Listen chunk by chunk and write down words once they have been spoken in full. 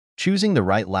Choosing the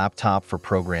right laptop for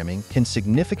programming can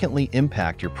significantly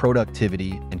impact your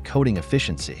productivity and coding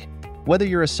efficiency. Whether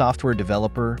you're a software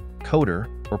developer, coder,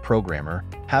 or programmer,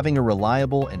 having a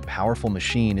reliable and powerful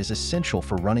machine is essential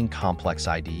for running complex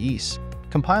IDEs,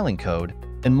 compiling code,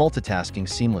 and multitasking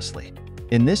seamlessly.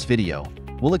 In this video,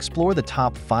 we'll explore the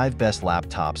top 5 best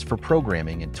laptops for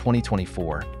programming in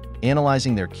 2024,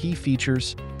 analyzing their key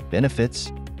features,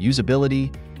 benefits,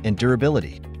 usability, and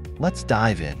durability. Let's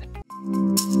dive in.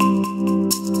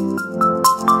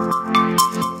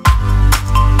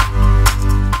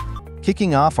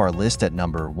 Kicking off our list at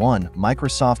number 1,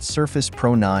 Microsoft Surface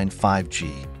Pro 9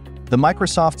 5G. The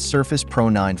Microsoft Surface Pro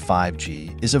 9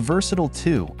 5G is a versatile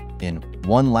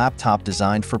 2-in-1 laptop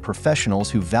designed for professionals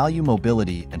who value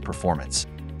mobility and performance.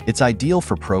 It's ideal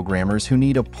for programmers who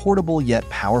need a portable yet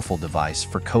powerful device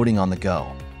for coding on the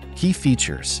go. Key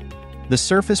features. The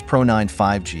Surface Pro 9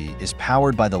 5G is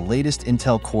powered by the latest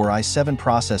Intel Core i7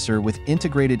 processor with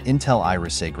integrated Intel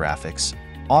Iris A graphics,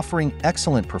 offering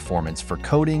excellent performance for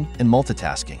coding and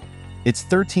multitasking. Its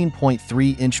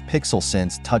 13.3-inch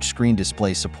PixelSense touchscreen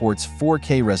display supports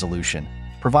 4K resolution,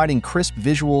 providing crisp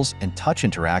visuals and touch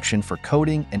interaction for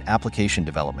coding and application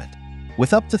development.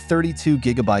 With up to 32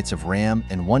 GB of RAM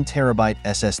and 1 TB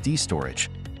SSD storage,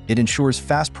 it ensures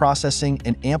fast processing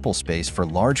and ample space for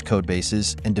large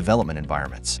codebases and development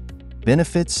environments.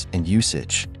 Benefits and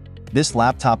usage. This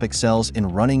laptop excels in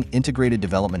running integrated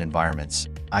development environments,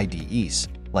 IDEs,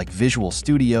 like Visual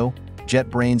Studio,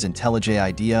 JetBrains IntelliJ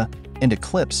IDEA, and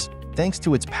Eclipse, thanks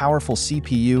to its powerful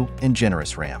CPU and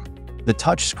generous RAM. The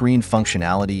touchscreen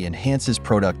functionality enhances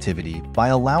productivity by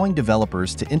allowing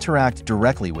developers to interact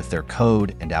directly with their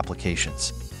code and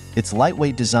applications. Its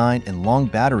lightweight design and long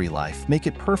battery life make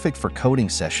it perfect for coding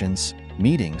sessions,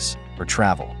 meetings, or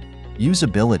travel.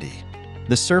 Usability.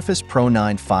 The Surface Pro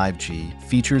 9 5G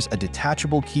features a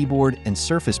detachable keyboard and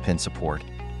Surface Pen support,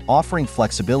 offering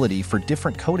flexibility for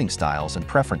different coding styles and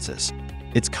preferences.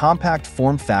 Its compact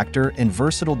form factor and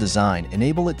versatile design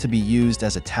enable it to be used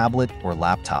as a tablet or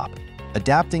laptop,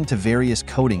 adapting to various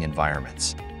coding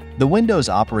environments. The Windows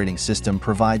operating system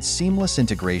provides seamless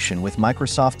integration with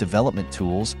Microsoft development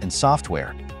tools and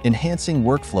software, enhancing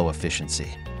workflow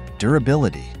efficiency.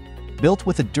 Durability. Built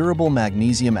with a durable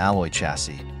magnesium alloy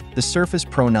chassis, the Surface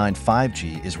Pro 9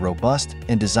 5G is robust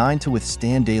and designed to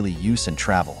withstand daily use and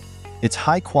travel. Its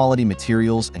high-quality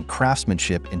materials and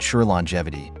craftsmanship ensure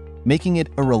longevity, making it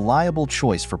a reliable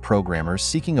choice for programmers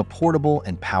seeking a portable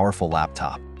and powerful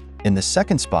laptop. In the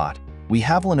second spot, we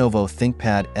have Lenovo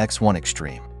ThinkPad X1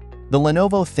 Extreme. The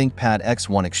Lenovo ThinkPad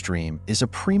X1 Extreme is a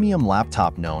premium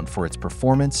laptop known for its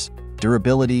performance,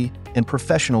 durability, and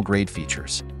professional-grade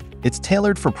features. It's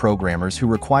tailored for programmers who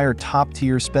require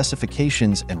top-tier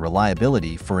specifications and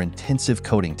reliability for intensive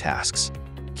coding tasks.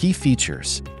 Key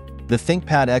features. The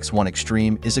ThinkPad X1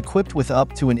 Extreme is equipped with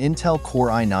up to an Intel Core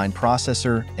i9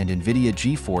 processor and NVIDIA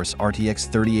GeForce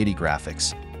RTX 3080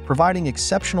 graphics, providing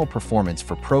exceptional performance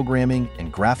for programming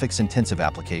and graphics-intensive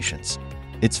applications.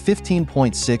 Its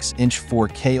 15.6-inch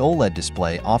 4K OLED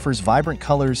display offers vibrant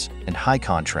colors and high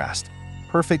contrast,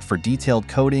 perfect for detailed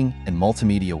coding and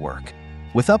multimedia work.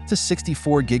 With up to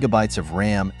 64 GB of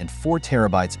RAM and 4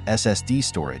 TB SSD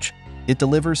storage, it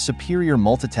delivers superior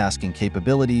multitasking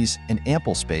capabilities and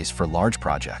ample space for large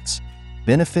projects.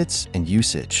 Benefits and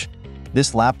usage.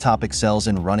 This laptop excels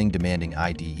in running demanding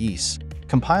IDEs,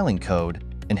 compiling code,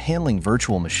 and handling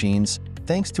virtual machines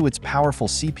thanks to its powerful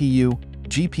CPU,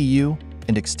 GPU,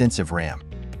 and extensive RAM.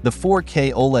 The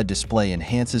 4K OLED display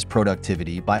enhances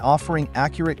productivity by offering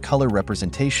accurate color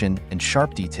representation and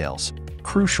sharp details,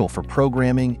 crucial for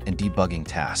programming and debugging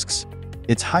tasks.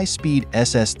 Its high-speed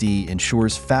SSD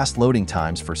ensures fast loading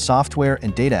times for software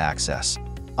and data access,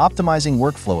 optimizing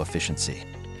workflow efficiency.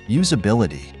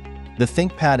 Usability. The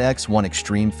ThinkPad X1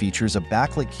 Extreme features a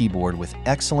backlit keyboard with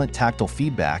excellent tactile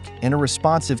feedback and a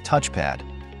responsive touchpad,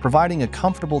 providing a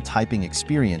comfortable typing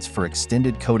experience for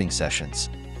extended coding sessions.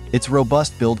 Its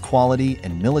robust build quality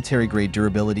and military-grade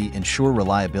durability ensure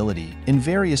reliability in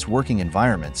various working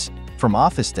environments, from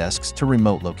office desks to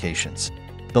remote locations.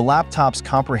 The laptop's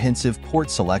comprehensive port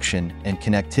selection and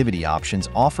connectivity options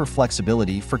offer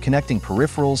flexibility for connecting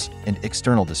peripherals and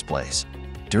external displays.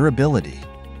 Durability.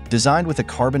 Designed with a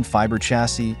carbon fiber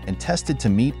chassis and tested to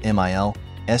meet MIL,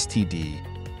 STD,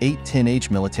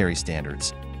 810H military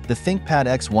standards, the ThinkPad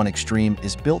X1 Extreme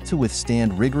is built to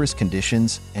withstand rigorous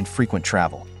conditions and frequent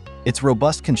travel. Its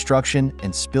robust construction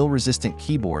and spill-resistant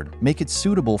keyboard make it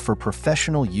suitable for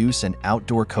professional use and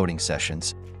outdoor coding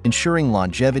sessions, ensuring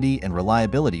longevity and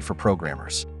reliability for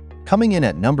programmers. Coming in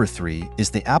at number 3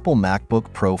 is the Apple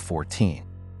MacBook Pro 14.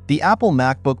 The Apple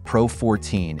MacBook Pro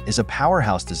 14 is a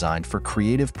powerhouse designed for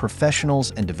creative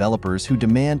professionals and developers who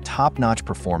demand top-notch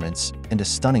performance and a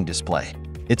stunning display.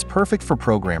 It's perfect for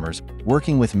programmers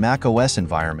working with macOS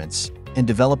environments and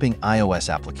developing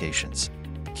iOS applications.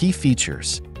 Key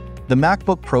features: the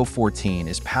MacBook Pro 14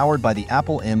 is powered by the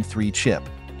Apple M3 chip,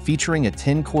 featuring a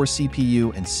 10-core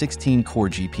CPU and 16-core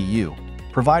GPU,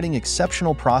 providing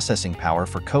exceptional processing power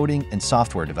for coding and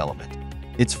software development.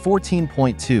 Its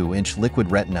 14.2-inch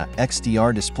Liquid Retina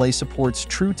XDR display supports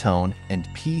True Tone and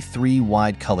P3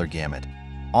 wide color gamut,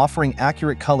 offering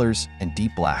accurate colors and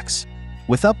deep blacks.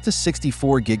 With up to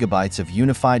 64 GB of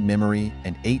unified memory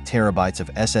and 8 TB of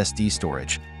SSD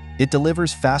storage, it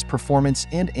delivers fast performance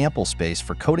and ample space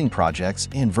for coding projects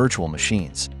and virtual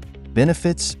machines.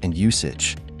 Benefits and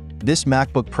usage: this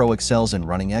MacBook Pro excels in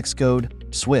running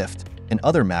Xcode, Swift, and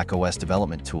other macOS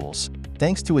development tools,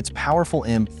 thanks to its powerful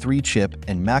M3 chip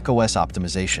and macOS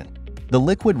optimization. The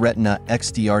Liquid Retina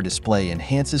XDR display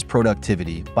enhances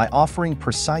productivity by offering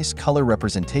precise color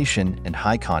representation and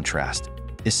high contrast,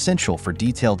 essential for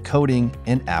detailed coding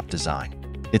and app design.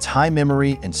 Its high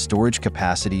memory and storage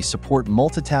capacity support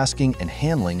multitasking and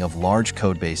handling of large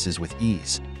codebases with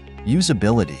ease.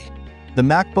 Usability: the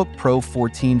MacBook Pro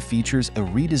 14 features a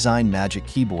redesigned Magic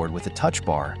Keyboard with a touch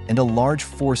bar and a large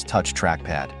Force Touch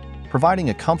trackpad, providing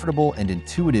a comfortable and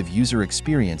intuitive user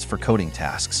experience for coding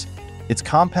tasks. Its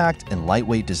compact and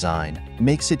lightweight design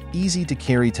makes it easy to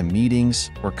carry to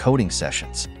meetings or coding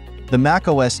sessions. The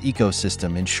macOS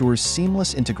ecosystem ensures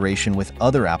seamless integration with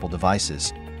other Apple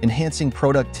devices, enhancing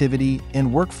productivity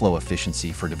and workflow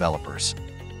efficiency for developers.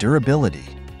 Durability: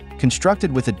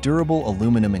 constructed with a durable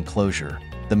aluminum enclosure,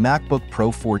 the MacBook Pro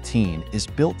 14 is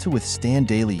built to withstand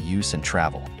daily use and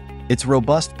travel. Its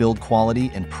robust build quality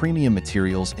and premium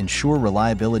materials ensure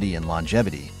reliability and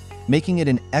longevity, making it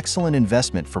an excellent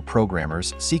investment for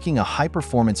programmers seeking a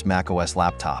high-performance macOS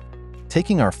laptop.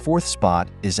 Taking our fourth spot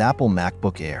is Apple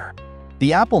MacBook Air.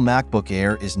 The Apple MacBook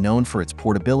Air is known for its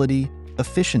portability,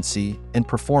 efficiency, and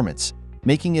performance,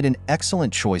 making it an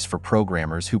excellent choice for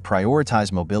programmers who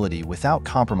prioritize mobility without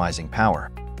compromising power.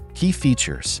 Key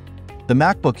features: the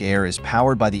MacBook Air is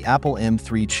powered by the Apple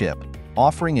M3 chip,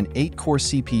 offering an 8-core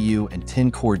CPU and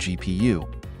 10-core GPU,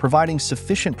 providing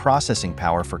sufficient processing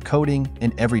power for coding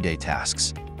and everyday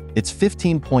tasks. Its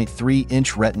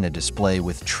 15.3-inch Retina display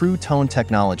with True Tone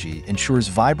technology ensures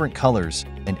vibrant colors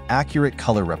and accurate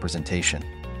color representation.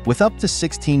 With up to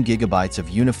 16 GB of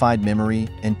unified memory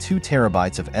and 2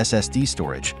 TB of SSD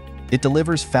storage, it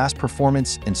delivers fast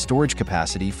performance and storage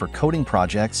capacity for coding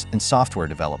projects and software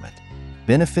development.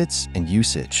 Benefits and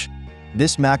usage: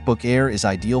 this MacBook Air is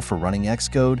ideal for running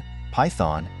Xcode,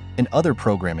 Python, and other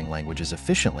programming languages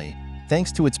efficiently,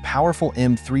 thanks to its powerful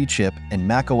M3 chip and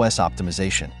macOS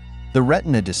optimization. The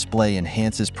Retina display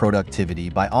enhances productivity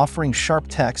by offering sharp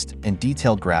text and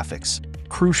detailed graphics,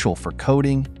 crucial for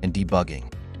coding and debugging.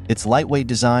 Its lightweight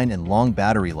design and long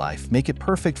battery life make it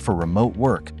perfect for remote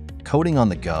work, coding on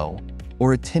the go,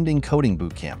 or attending coding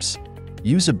bootcamps.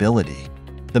 Usability: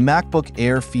 the MacBook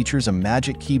Air features a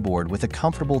Magic Keyboard with a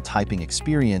comfortable typing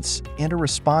experience and a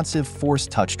responsive Force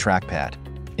Touch trackpad,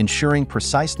 ensuring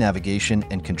precise navigation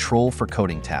and control for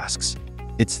coding tasks.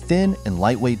 Its thin and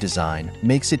lightweight design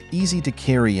makes it easy to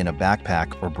carry in a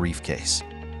backpack or briefcase.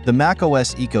 The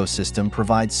macOS ecosystem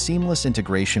provides seamless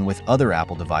integration with other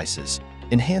Apple devices,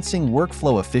 enhancing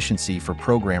workflow efficiency for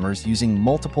programmers using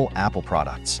multiple Apple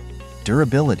products.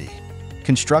 Durability: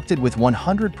 constructed with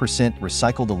 100%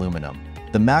 recycled aluminum,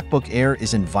 the MacBook Air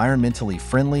is environmentally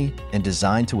friendly and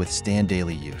designed to withstand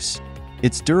daily use.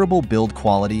 Its durable build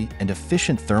quality and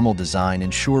efficient thermal design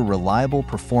ensure reliable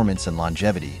performance and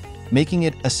longevity, making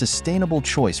it a sustainable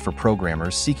choice for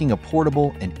programmers seeking a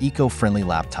portable and eco-friendly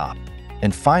laptop.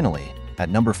 And finally, at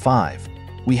number 5,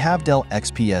 we have Dell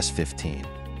XPS 15.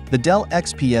 The Dell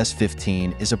XPS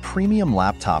 15 is a premium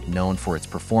laptop known for its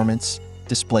performance,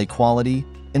 display quality,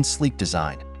 and sleek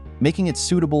design, making it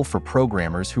suitable for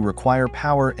programmers who require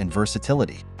power and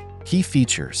versatility. Key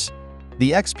features: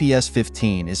 the XPS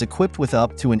 15 is equipped with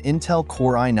up to an Intel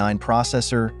Core i9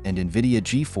 processor and NVIDIA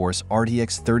GeForce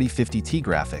RTX 3050 Ti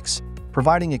graphics,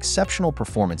 providing exceptional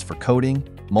performance for coding,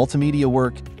 multimedia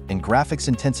work, and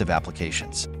graphics-intensive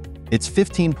applications. Its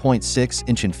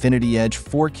 15.6-inch Infinity Edge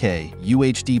 4K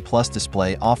UHD Plus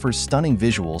display offers stunning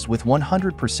visuals with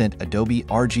 100% Adobe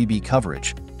RGB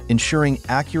coverage, ensuring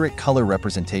accurate color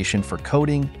representation for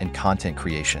coding and content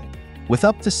creation. With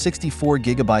up to 64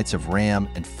 GB of RAM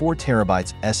and 4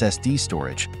 TB SSD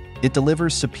storage, it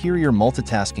delivers superior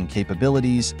multitasking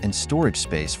capabilities and storage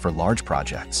space for large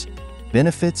projects.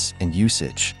 Benefits and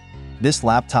usage: this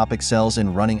laptop excels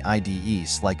in running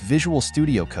IDEs like Visual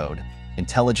Studio Code,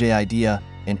 IntelliJ IDEA,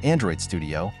 and Android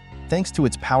Studio, thanks to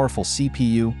its powerful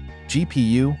CPU,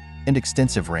 GPU, and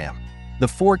extensive RAM. The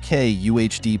 4K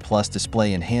UHD Plus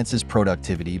display enhances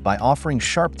productivity by offering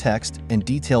sharp text and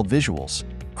detailed visuals,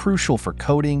 crucial for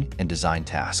coding and design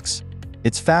tasks.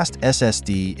 Its fast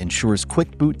SSD ensures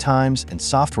quick boot times and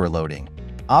software loading,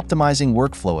 optimizing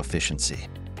workflow efficiency.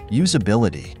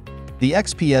 Usability. The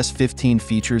XPS 15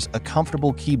 features a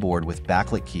comfortable keyboard with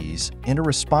backlit keys and a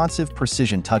responsive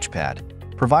precision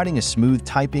touchpad, providing a smooth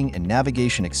typing and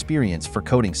navigation experience for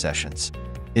coding sessions.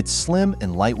 Its slim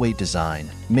and lightweight design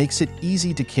makes it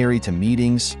easy to carry to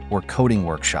meetings or coding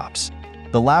workshops.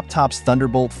 The laptop's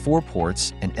Thunderbolt 4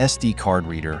 ports and SD card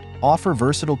reader offer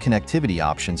versatile connectivity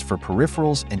options for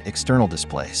peripherals and external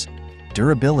displays.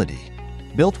 Durability.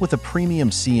 Built with a premium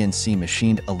CNC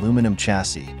machined aluminum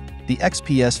chassis, the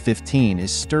XPS 15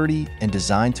 is sturdy and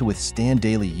designed to withstand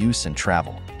daily use and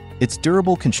travel. Its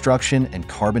durable construction and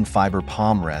carbon fiber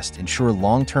palm rest ensure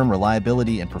long-term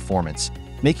reliability and performance,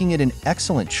 making it an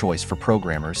excellent choice for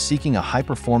programmers seeking a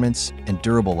high-performance and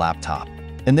durable laptop.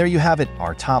 And there you have it,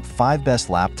 our top 5 best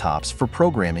laptops for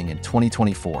programming in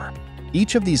 2024.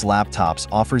 Each of these laptops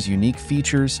offers unique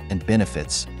features and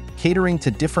benefits, catering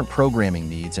to different programming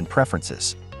needs and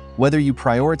preferences. Whether you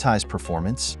prioritize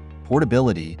performance,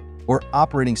 portability, or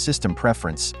operating system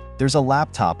preference, there's a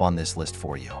laptop on this list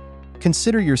for you.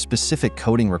 Consider your specific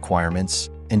coding requirements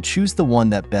and choose the one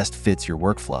that best fits your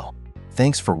workflow.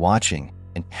 Thanks for watching,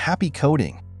 and happy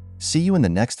coding! See you in the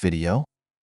next video.